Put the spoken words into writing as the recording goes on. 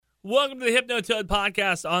Welcome to the Hypnotoad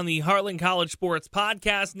Podcast on the Heartland College Sports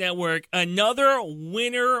Podcast Network. Another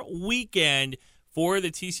winter weekend for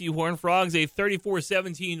the TCU Horned Frogs, a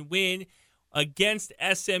 34-17 win against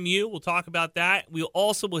SMU. We'll talk about that. We'll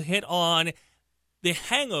also hit on the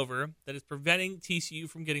hangover that is preventing TCU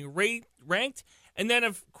from getting ranked. And then,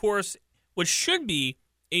 of course, what should be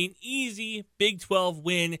an easy Big 12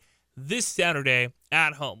 win this Saturday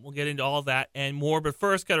at home. We'll get into all that and more. But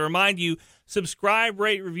first, got to remind you, subscribe,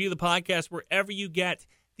 rate, review the podcast wherever you get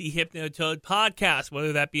the Hypnotoad podcast,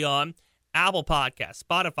 whether that be on Apple Podcasts,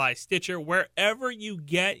 Spotify, Stitcher, wherever you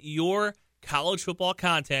get your college football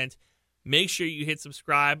content. Make sure you hit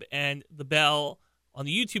subscribe and the bell on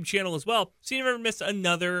the YouTube channel as well, so you never miss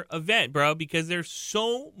another event, bro, because there's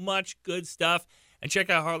so much good stuff. And check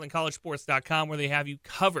out HeartlandCollegeSports.com where they have you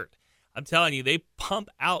covered. I'm telling you, they pump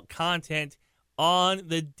out content on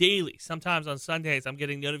the daily. Sometimes on Sundays, I'm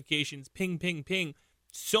getting notifications, ping, ping, ping.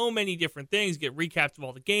 So many different things. Get recaps of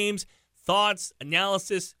all the games, thoughts,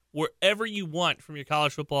 analysis, wherever you want from your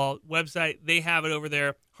college football website. They have it over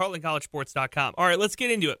there, HeartlandCollegeSports.com. All right, let's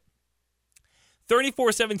get into it.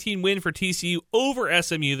 34-17 win for TCU over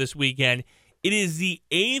SMU this weekend. It is the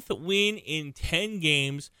 8th win in 10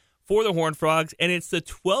 games for the Horned Frogs, and it's the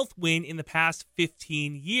 12th win in the past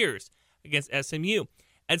 15 years against SMU.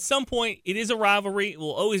 At some point, it is a rivalry. It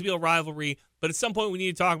will always be a rivalry, but at some point, we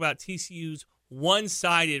need to talk about TCU's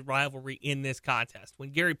one-sided rivalry in this contest.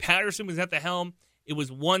 When Gary Patterson was at the helm, it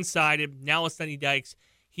was one-sided. Now with Sonny Dykes,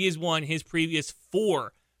 he has won his previous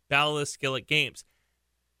 4 Battle of the Skillet games.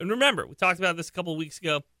 And remember, we talked about this a couple of weeks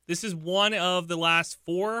ago. This is one of the last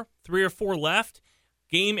 3 or 4 left.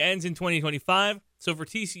 Game ends in 2025. So for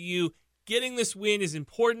TCU, getting this win is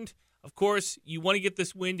important. Of course, you want to get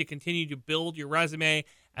this win to continue to build your resume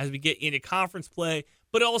as we get into conference play.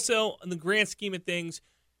 But also, in the grand scheme of things,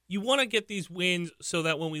 you want to get these wins so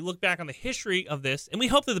that when we look back on the history of this, and we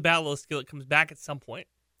hope that the Battle of the Skillet comes back at some point.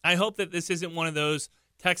 I hope that this isn't one of those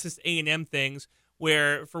Texas A&M things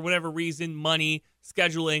where, for whatever reason, money,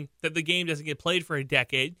 scheduling, that the game doesn't get played for a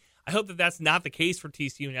decade. I hope that that's not the case for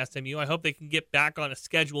TCU and SMU. I hope they can get back on a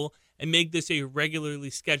schedule and make this a regularly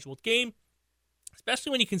scheduled game,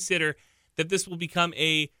 especially when you consider that this will become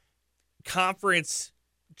a conference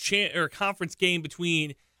game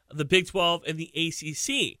between the Big 12 and the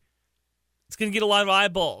ACC. It's going to get a lot of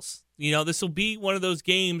eyeballs. You know, this will be one of those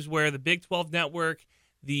games where the Big 12 network,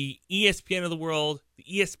 the ESPN of the world, the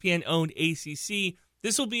ESPN-owned ACC,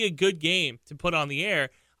 this will be a good game to put on the air.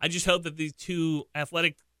 I just hope that these two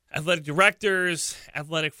athletic directors,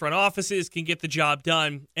 athletic front offices can get the job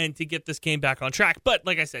done and to get this game back on track. But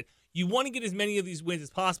like I said, you want to get as many of these wins as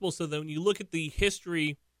possible so that when you look at the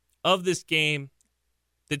history of this game,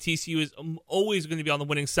 the TCU is always going to be on the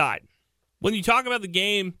winning side. When you talk about the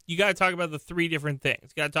game, you got to talk about the 3 different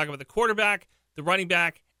things. You got to talk about the quarterback, the running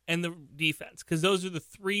back, and the defense, because those are the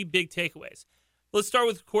 3 big takeaways. Let's start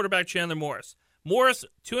with quarterback Chandler Morris. Morris,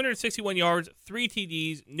 261 yards, 3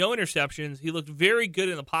 TDs, no interceptions. He looked very good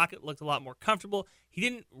in the pocket, looked a lot more comfortable. He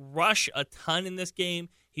didn't rush a ton in this game.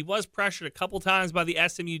 He was pressured a couple times by the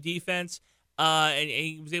SMU defense, and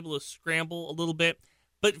he was able to scramble a little bit.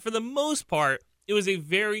 But for the most part, it was a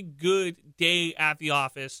very good day at the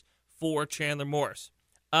office for Chandler Morris.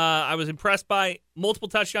 I was impressed by multiple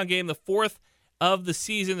touchdown game, the 4th of the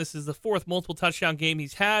season. This is the 4th multiple touchdown game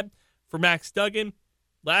he's had for Max Duggan.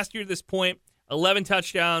 Last year at this point, 11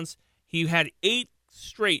 touchdowns. He had 8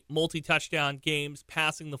 straight multi-touchdown games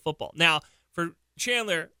passing the football. Now, for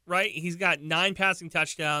Chandler, right, he's got 9 passing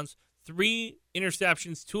touchdowns, 3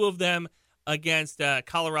 interceptions, 2 of them against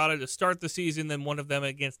Colorado to start the season, then 1 of them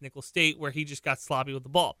against Nicholls State where he just got sloppy with the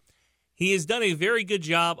ball. He has done a very good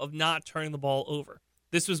job of not turning the ball over.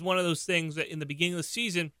 This was one of those things that in the beginning of the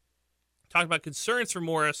season, talking about concerns for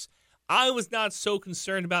Morris, I was not so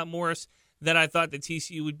concerned about Morris that I thought that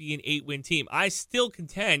TCU would be an 8-win team. I still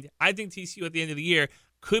contend, I think TCU at the end of the year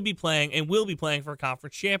could be playing and will be playing for a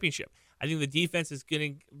conference championship. I think the defense is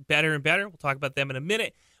getting better and better. We'll talk about them in a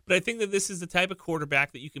minute. But I think that this is the type of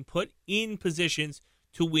quarterback that you can put in positions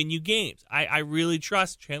to win you games. I really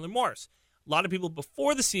trust Chandler Morris. A lot of people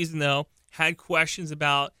before the season, though, had questions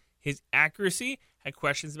about his accuracy, had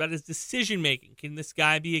questions about his decision-making. Can this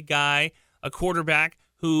guy be a quarterback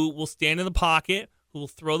who will stand in the pocket, who will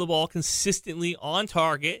throw the ball consistently on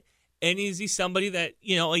target? And is he somebody that,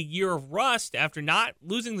 a year of rust after not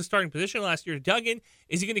losing the starting position last year to Duggan,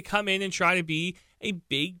 is he going to come in and try to be a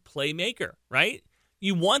big playmaker, right?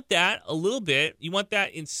 You want that a little bit. You want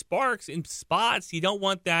that in sparks, in spots. You don't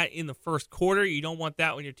want that in the first quarter. You don't want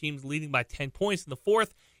that when your team's leading by 10 points in the 4th.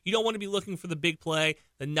 You don't want to be looking for the big play,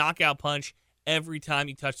 the knockout punch every time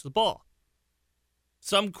you touch the ball.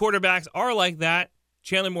 Some quarterbacks are like that.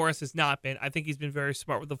 Chandler Morris has not been. I think he's been very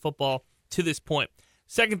smart with the football to this point.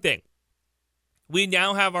 Second thing, we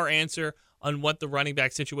now have our answer on what the running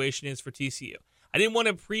back situation is for TCU. I didn't want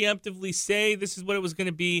to preemptively say this is what it was going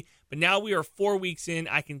to be, but now we are 4 weeks in.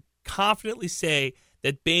 I can confidently say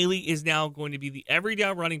that Bailey is now going to be the every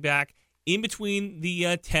down running back in between the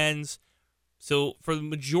 10s. So for the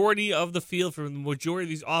majority of the field, for the majority of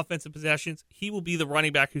these offensive possessions, he will be the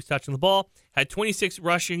running back who's touching the ball. Had 26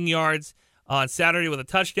 rushing yards on Saturday with a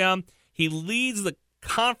touchdown. He leads the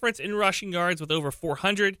conference in rushing yards with over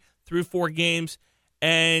 400 through 4 games.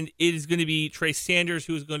 And it is going to be Trey Sanders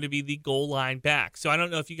who is going to be the goal line back. So I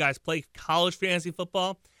don't know if you guys play college fantasy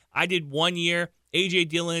football. I did 1 year. A.J.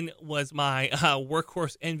 Dillon was my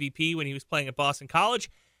workhorse MVP when he was playing at Boston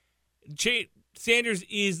College. Sanders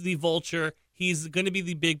is the vulture. He's going to be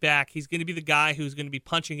the big back. He's going to be the guy who's going to be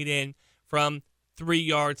punching it in from 3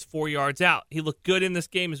 yards, 4 yards out. He looked good in this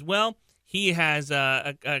game as well. He has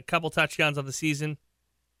a couple touchdowns on the season.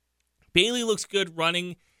 Bailey looks good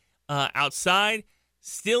running outside.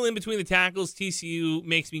 Still in between the tackles, TCU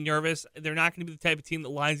makes me nervous. They're not going to be the type of team that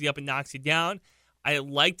lines you up and knocks you down. I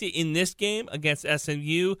liked it in this game against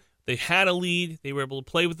SMU. They had a lead. They were able to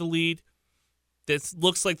play with the lead. This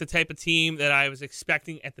looks like the type of team that I was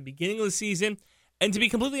expecting at the beginning of the season. And to be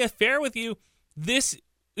completely fair with you, this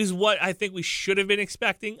is what I think we should have been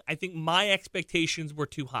expecting. I think my expectations were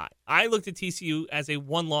too high. I looked at TCU as a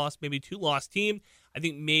 1-loss, maybe 2-loss team. I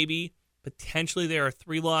think maybe potentially they're a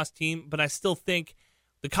 3-loss team, but I still think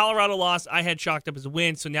the Colorado loss I had chalked up as a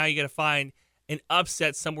win, so now you got to find an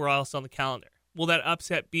upset somewhere else on the calendar. Will that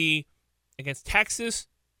upset be against Texas?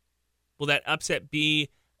 Will that upset be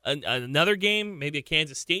another game, maybe a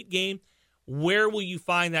Kansas State game? Where will you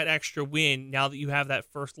find that extra win now that you have that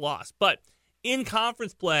first loss? But in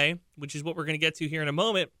conference play, which is what we're going to get to here in a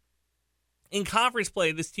moment, in conference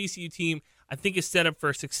play, this TCU team, I think, is set up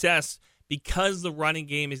for success because the running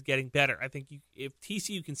game is getting better. I think if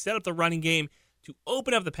TCU can set up the running game to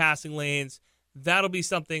open up the passing lanes, that'll be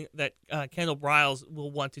something that Kendall Briles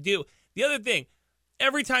will want to do. The other thing,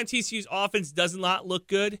 every time TCU's offense does not look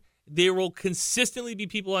good, there will consistently be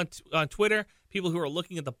people on Twitter, people who are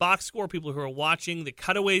looking at the box score, people who are watching the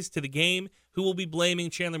cutaways to the game, who will be blaming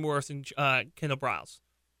Chandler Morris and Kendall Briles.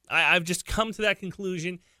 I've just come to that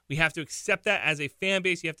conclusion. We have to accept that as a fan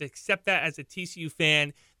base. You have to accept that as a TCU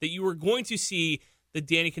fan, that you are going to see the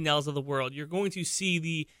Danny Cannells of the world. You're going to see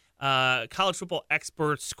the college football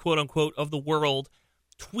experts, quote unquote, of the world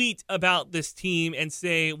tweet about this team and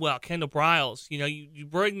say, well, Kendall Briles, you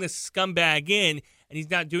bring this scumbag in and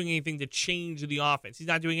he's not doing anything to change the offense. He's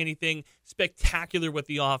not doing anything spectacular with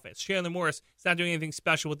the offense. Chandler Morris is not doing anything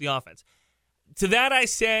special with the offense. To that I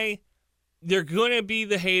say, they're going to be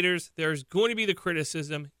the haters. There's going to be the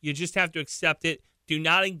criticism. You just have to accept it. Do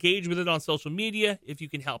not engage with it on social media if you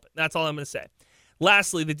can help it. That's all I'm going to say.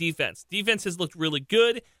 Lastly, the defense. Defense has looked really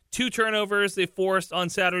good. 2 turnovers they forced on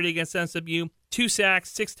Saturday against SMU. 2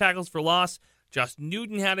 sacks, 6 tackles for loss. Josh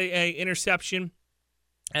Newton had a interception,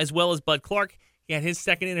 as well as Bud Clark. He had his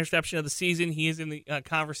second interception of the season. He is in the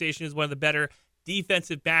conversation as one of the better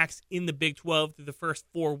defensive backs in the Big 12 through the first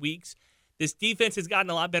 4 weeks. This defense has gotten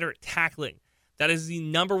a lot better at tackling. That is the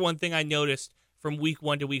number one thing I noticed from week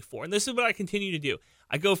 1 to week 4. And this is what I continue to do.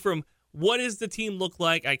 I go from what does the team look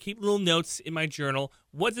like? I keep little notes in my journal.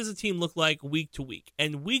 What does the team look like week to week?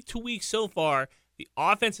 And week to week so far, the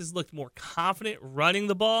offense has looked more confident running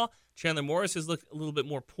the ball. Chandler Morris has looked a little bit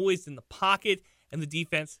more poised in the pocket, and the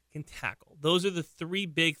defense can tackle. Those are the 3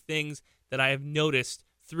 big things that I have noticed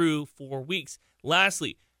through 4 weeks.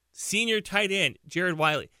 Lastly, senior tight end, Jared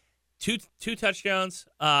Wiley. Two touchdowns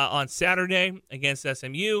on Saturday against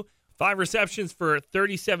SMU. 5 receptions for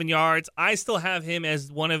 37 yards. I still have him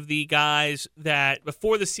as one of the guys that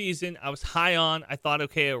before the season I was high on. I thought,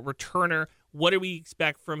 okay, a returner. What do we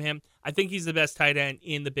expect from him? I think he's the best tight end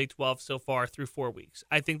in the Big 12 so far through 4 weeks.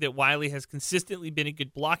 I think that Wiley has consistently been a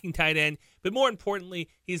good blocking tight end, but more importantly,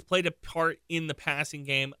 he's played a part in the passing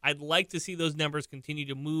game. I'd like to see those numbers continue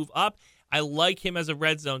to move up. I like him as a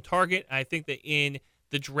red zone target. I think that in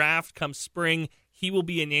the draft come spring, he will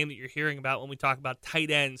be a name that you're hearing about when we talk about tight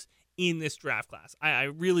ends in this draft class. I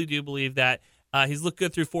really do believe that he's looked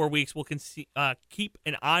good through 4 weeks. We'll keep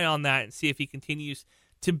an eye on that and see if he continues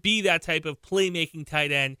to be that type of playmaking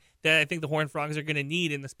tight end that I think the Horned Frogs are going to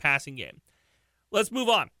need in this passing game. Let's move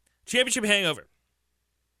on. Championship hangover.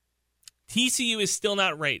 TCU is still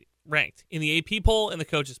not ranked in the AP poll and the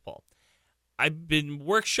coaches poll. I've been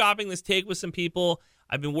workshopping this take with some people.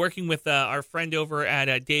 I've been working with our friend over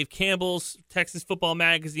at Dave Campbell's Texas Football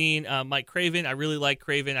Magazine, Mike Craven. I really like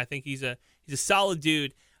Craven. I think he's a solid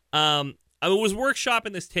dude. I was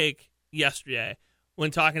workshopping this take yesterday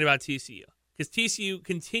when talking about TCU, because TCU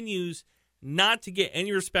continues not to get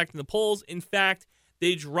any respect in the polls. In fact,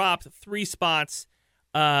 they dropped 3 spots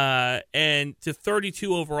and to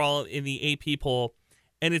 32 overall in the AP poll,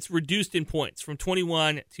 and it's reduced in points from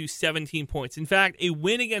 21 to 17 points. In fact, a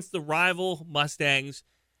win against the rival Mustangs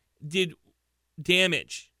did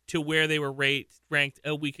damage to where they were ranked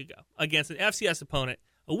a week ago. Against an FCS opponent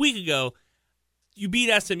a week ago, you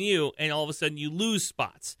beat SMU, and all of a sudden you lose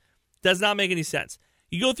spots. Does not make any sense.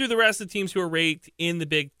 You go through the rest of the teams who are ranked in the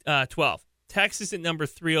Big 12. Texas at number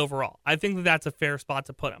 3 overall. I think that that's a fair spot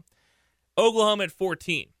to put them. Oklahoma at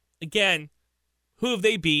 14. Again, who have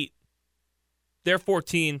they beat? They're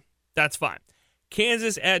 14. That's fine.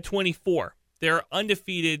 Kansas at 24. They're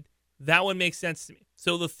undefeated. That one makes sense to me.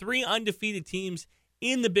 So the 3 undefeated teams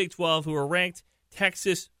in the Big 12 who are ranked: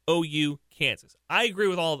 Texas, OU, Kansas. I agree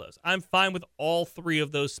with all of those. I'm fine with all 3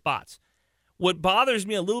 of those spots. What bothers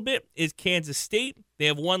me a little bit is Kansas State. They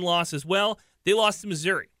have 1 loss as well. They lost to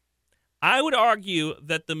Missouri. I would argue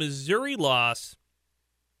that the Missouri loss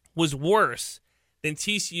was worse than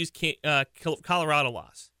TCU's Colorado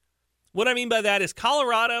loss. What I mean by that is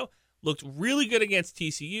Colorado looked really good against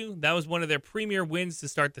TCU. That was one of their premier wins to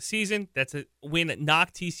start the season. That's a win that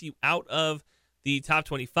knocked TCU out of the top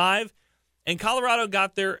 25. And Colorado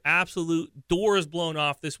got their absolute doors blown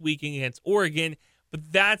off this weekend against Oregon,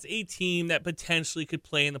 but that's a team that potentially could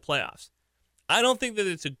play in the playoffs. I don't think that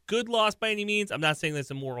it's a good loss by any means. I'm not saying that's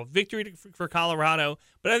a moral victory for Colorado,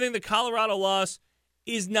 but I think the Colorado loss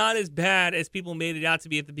is not as bad as people made it out to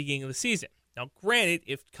be at the beginning of the season. Now, granted,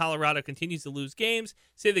 if Colorado continues to lose games,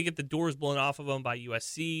 say they get the doors blown off of them by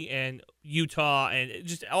USC and Utah and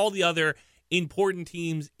just all the other important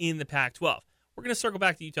teams in the Pac-12. We're going to circle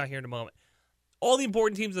back to Utah here in a moment. All the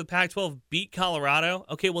important teams of the Pac-12 beat Colorado.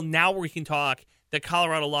 Okay, well, now we can talk that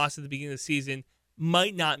Colorado lost at the beginning of the season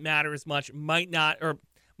might not matter as much, might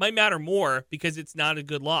matter more because it's not a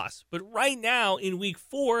good loss. But right now, in week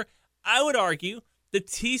 4, I would argue the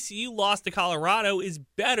TCU loss to Colorado is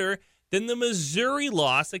better than the Missouri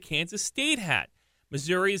loss that Kansas State had.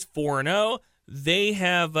 Missouri is 4-0. They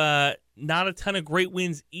have not a ton of great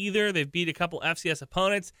wins either. They've beat a couple FCS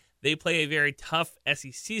opponents. They play a very tough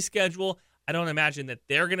SEC schedule. I don't imagine that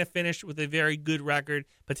they're going to finish with a very good record,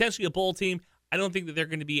 potentially a bowl team. I don't think that they're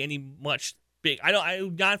going to be any much big. I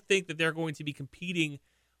do not think that they're going to be competing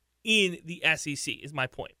in the SEC is my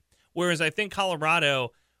point. Whereas I think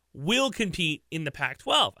Colorado will compete in the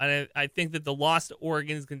Pac-12. And I think that the loss to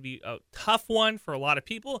Oregon is going to be a tough one for a lot of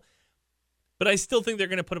people. But I still think they're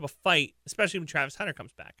going to put up a fight, especially when Travis Hunter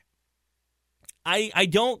comes back. I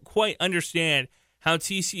don't quite understand how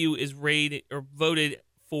TCU is rated or voted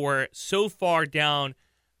for so far down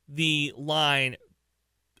the line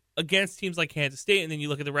against teams like Kansas State, and then you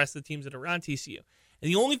look at the rest of the teams that are around TCU.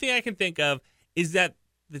 And the only thing I can think of is that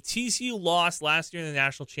the TCU lost last year in the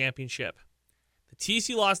national championship. The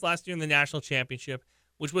TCU lost last year in the national championship,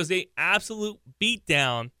 which was an absolute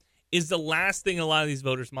beatdown, is the last thing a lot of these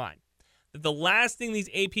voters mind. That the last thing these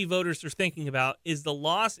AP voters are thinking about is the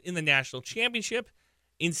loss in the national championship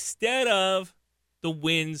instead of the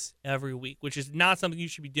wins every week, which is not something you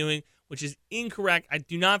should be doing, which is incorrect. I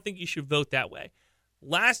do not think you should vote that way.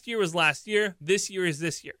 Last year was last year. This year is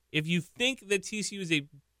this year. If you think that TCU is a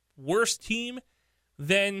worse team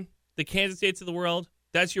than the Kansas States of the world,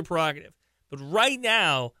 that's your prerogative. But right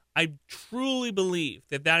now, I truly believe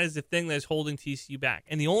that that is the thing that is holding TCU back.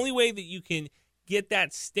 And the only way that you can get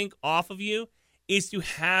that stink off of you is to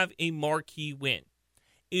have a marquee win,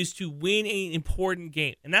 is to win an important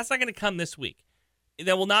game. And that's not going to come this week.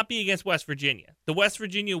 That will not be against West Virginia. The West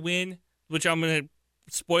Virginia win, which I'm going to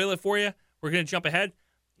spoil it for you, we're going to jump ahead.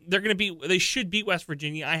 They should beat West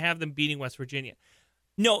Virginia. I have them beating West Virginia.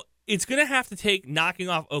 No, it's going to have to take knocking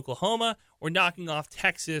off Oklahoma or knocking off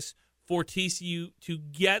Texas for TCU to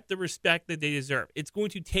get the respect that they deserve. It's going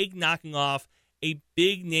to take knocking off a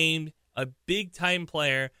big name, a big time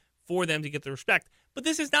player for them to get the respect. But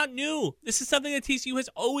this is not new. This is something that TCU has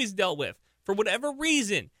always dealt with. For whatever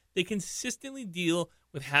reason, they consistently deal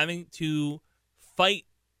with having to fight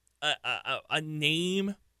a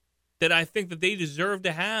name that I think that they deserve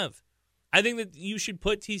to have. I think that you should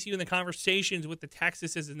put TCU in the conversations with the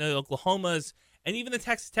Texases and the Oklahomas and even the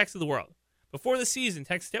Texas Techs of the world. Before the season,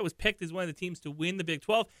 Texas Tech was picked as one of the teams to win the Big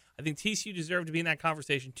 12. I think TCU deserved to be in that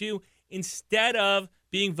conversation too, instead of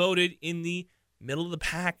being voted in the middle of the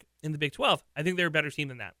pack in the Big 12. I think they're a better team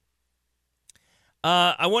than that.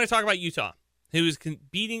 I want to talk about Utah, who is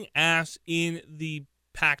beating ass in the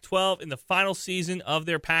Pac-12 in the final season of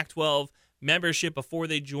their Pac-12 membership before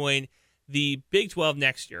they join the Big 12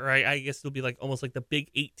 next year, right? I guess it'll be like almost like the Big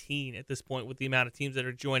 18 at this point with the amount of teams that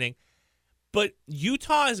are joining. But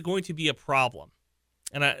Utah is going to be a problem.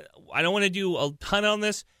 And I don't want to do a ton on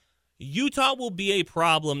this. Utah will be a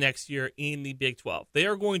problem next year in the Big 12. They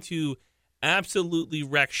are going to absolutely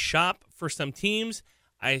wreck shop for some teams.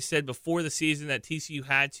 I said before the season that TCU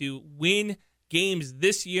had to win games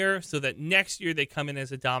this year so that next year they come in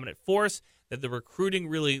as a dominant force, that the recruiting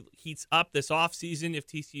really heats up this offseason if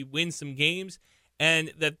TCU wins some games,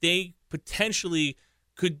 and that they potentially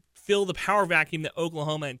could fill the power vacuum that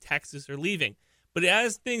Oklahoma and Texas are leaving. But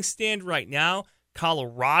as things stand right now,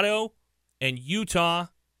 Colorado and Utah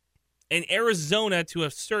and Arizona to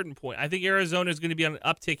a certain point. I think Arizona is going to be on an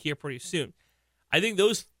uptick here pretty soon. I think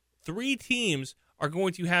those three teams are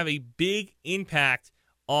going to have a big impact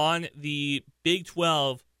on the Big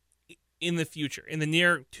 12 in the future, in the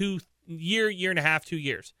near year and a half, 2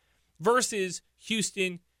 years, versus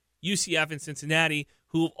Houston, UCF, and Cincinnati,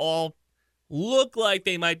 who all look like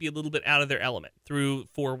they might be a little bit out of their element through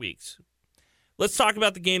 4 weeks. Let's talk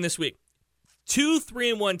about the game this week. 2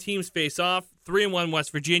 3-1 teams face off. 3-1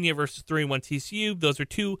 West Virginia versus 3-1 TCU. Those are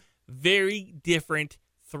two very different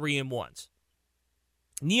 3-1s.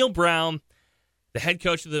 Neil Brown, the head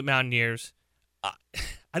coach of the Mountaineers,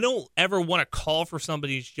 I don't ever want to call for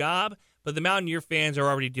somebody's job, but the Mountaineer fans are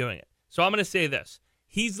already doing it. So I'm going to say this.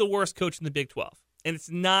 He's the worst coach in the Big 12, and it's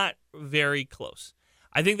not very close.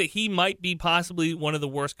 I think that he might be possibly one of the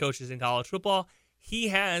worst coaches in college football. He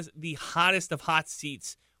has the hottest of hot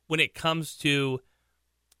seats when it comes to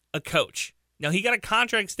a coach. Now, he got a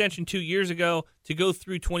contract extension 2 years ago to go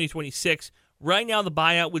through 2026. Right now, the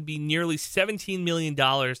buyout would be nearly $17 million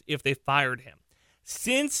if they fired him.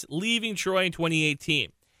 Since leaving Troy in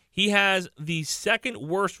 2018, he has the second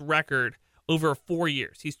worst record over 4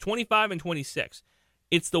 years. He's 25-26.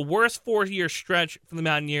 It's the worst 4-year stretch for the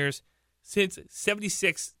Mountaineers since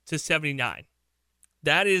 76 to 79.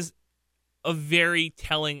 That is a very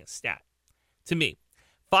telling stat to me.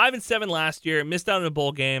 5-7 last year, missed out on a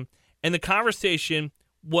bowl game, and the conversation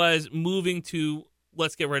was moving to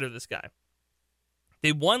let's get rid of this guy.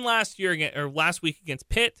 They won last week against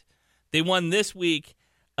Pitt. They won this week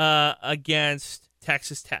against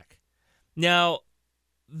Texas Tech. Now,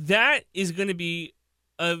 that is going to be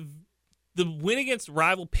the win against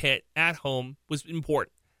rival Pitt at home was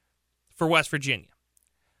important for West Virginia.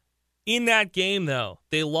 In that game, though,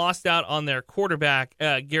 they lost out on their quarterback,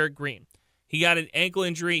 Garrett Green. He got an ankle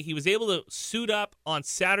injury. He was able to suit up on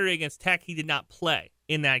Saturday against Tech. He did not play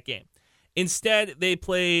in that game. Instead, they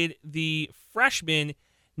played the freshman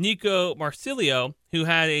Nico Marsilio, who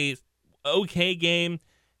had a okay game,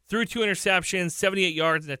 threw 2 interceptions, 78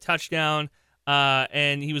 yards and a touchdown,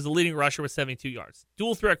 and he was the leading rusher with 72 yards.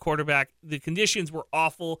 Dual threat quarterback. The conditions were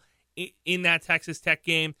awful in that Texas Tech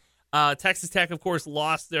game. Texas Tech, of course,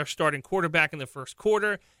 lost their starting quarterback in the first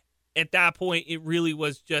quarter. At that point, it really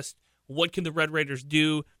was just what can the Red Raiders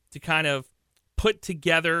do to kind of put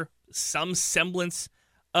together some semblance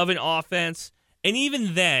of an offense. And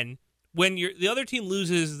even then, when the other team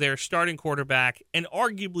loses their starting quarterback and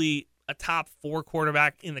arguably a top 4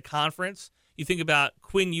 quarterback in the conference, you think about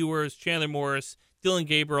Quinn Ewers, Chandler Morris, Dylan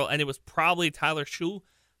Gabriel, and it was probably Tyler Shue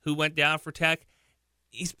who went down for Tech.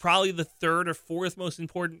 He's probably the 3rd or 4th most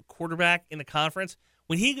important quarterback in the conference.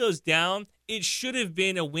 When he goes down, it should have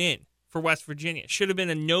been a win for West Virginia. It should have been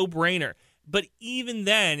a no-brainer. But even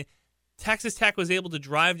then, Texas Tech was able to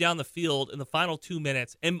drive down the field in the final 2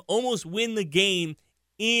 minutes and almost win the game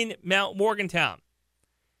in Mount Morgantown.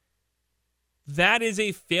 That is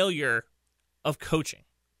a failure of coaching.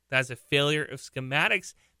 That's a failure of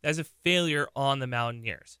schematics. That's a failure on the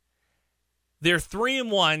Mountaineers. They're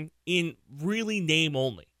 3-1 in really name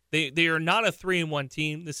only. They are not a 3-1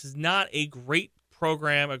 team. This is not a great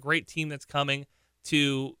program, a great team that's coming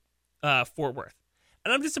to Fort Worth.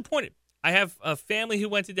 And I'm disappointed. I have a family who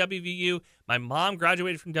went to WVU. My mom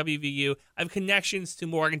graduated from WVU. I have connections to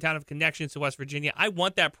Morgantown. I have connections to West Virginia. I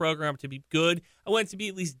want that program to be good. I want it to be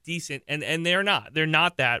at least decent, and they're not. They're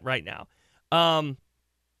not that right now.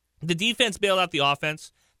 The defense bailed out the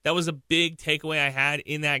offense. That was a big takeaway I had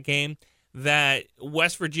in that game, that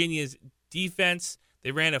West Virginia's defense,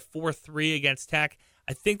 they ran a 4-3 against Tech.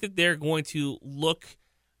 I think that they're going to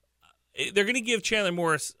give Chandler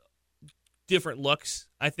Morris different looks,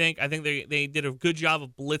 I think. I think they did a good job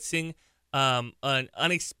of blitzing an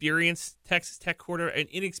inexperienced Texas Tech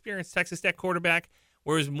quarterback,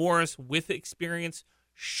 whereas Morris, with experience,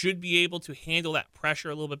 should be able to handle that pressure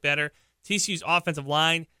a little bit better. TCU's offensive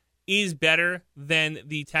line is better than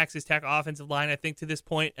the Texas Tech offensive line, I think, to this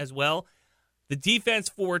point as well. The defense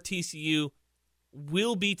for TCU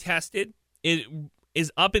will be tested. It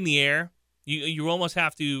is up in the air You almost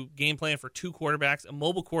have to game plan for two quarterbacks, a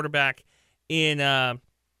mobile quarterback in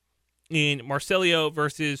Marcelio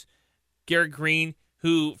versus Garrett Green,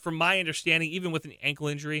 who, from my understanding, even with an ankle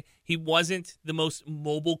injury, he wasn't the most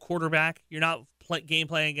mobile quarterback. You're not game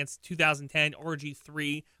playing against 2010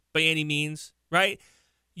 RG3 by any means, right?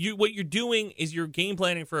 What you're doing is you're game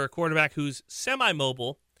planning for a quarterback who's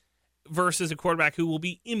semi-mobile versus a quarterback who will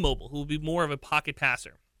be immobile, who will be more of a pocket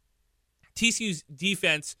passer. TCU's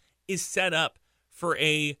defense is set up for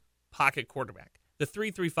a pocket quarterback. The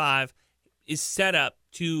 3-3-5 is set up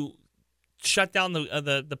to shut down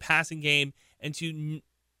the passing game and to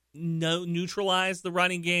neutralize the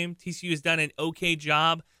running game. TCU has done an okay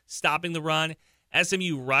job stopping the run.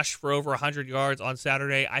 SMU rushed for over 100 yards on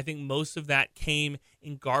Saturday. I think most of that came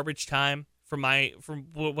in garbage time from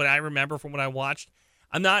what I remember from what I watched.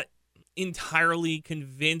 I'm not entirely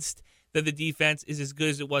convinced that the defense is as good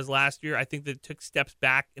as it was last year. I think that it took steps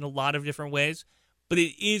back in a lot of different ways, but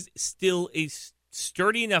it is still a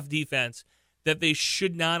sturdy enough defense that they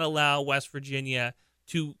should not allow West Virginia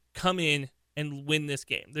to come in and win this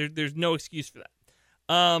game. There's no excuse for that.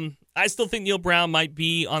 I still think Neil Brown might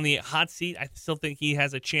be on the hot seat. I still think he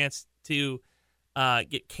has a chance to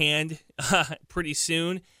get canned pretty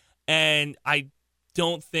soon, and I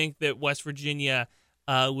don't think that West Virginia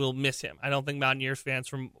will miss him. I don't think Mountaineers fans,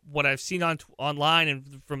 from what I've seen online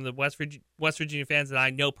and from the West Virginia fans that I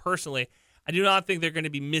know personally, I do not think they're going to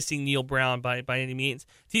be missing Neil Brown by any means.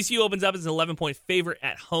 TCU opens up as an 11-point favorite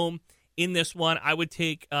at home in this one. I would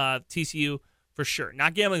take TCU for sure.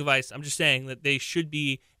 Not gambling advice. I'm just saying that they should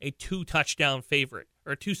be a 2-touchdown favorite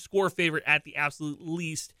or a 2-score favorite at the absolute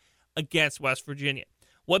least against West Virginia.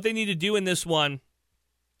 What they need to do in this one,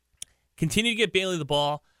 continue to get Bailey the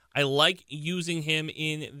ball. I like using him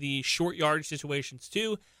in the short yardage situations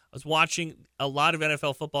too. I was watching a lot of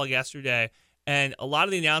NFL football yesterday, and a lot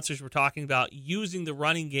of the announcers were talking about using the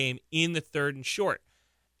running game in the third and short.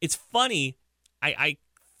 It's funny. I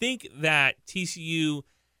think that TCU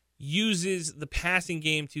uses the passing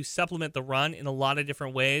game to supplement the run in a lot of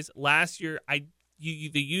different ways. Last year, they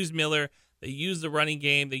used Miller, they used the running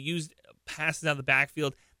game, they used passes out of the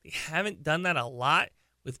backfield. They haven't done that a lot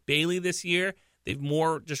with Bailey this year. They've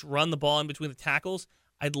more just run the ball in between the tackles.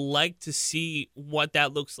 I'd like to see what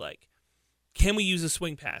that looks like. Can we use a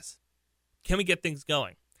swing pass? Can we get things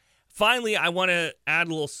going? Finally, I want to add a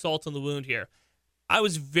little salt on the wound here. I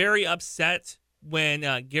was very upset when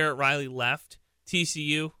Garrett Riley left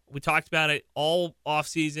TCU. We talked about it all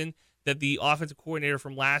offseason, that the offensive coordinator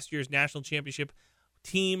from last year's national championship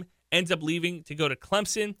team ends up leaving to go to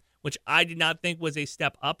Clemson, which I did not think was a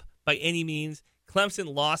step up by any means.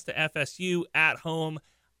 Clemson lost to FSU at home.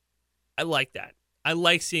 I like that. I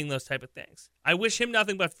like seeing those type of things. I wish him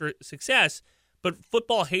nothing but for success, but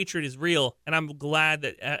football hatred is real, and I'm glad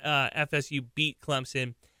that FSU beat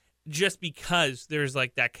Clemson just because there's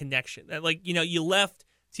like that connection. That, like, you know, you left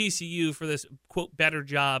TCU for this, quote, better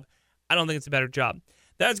job. I don't think it's a better job.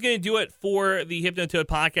 That's going to do it for the Hypnotoad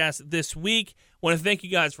podcast this week. I want to thank you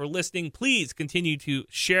guys for listening. Please continue to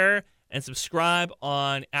share and subscribe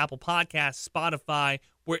on Apple Podcasts, Spotify,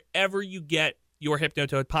 wherever you get your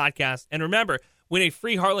Hypnotoad podcast. And remember, win a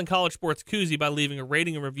free Heartland College Sports koozie by leaving a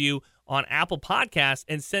rating and review on Apple Podcasts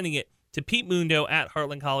and sending it to Pete Mundo at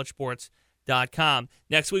heartlandcollegesports.com.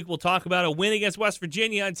 Next week, we'll talk about a win against West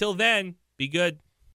Virginia. Until then, be good.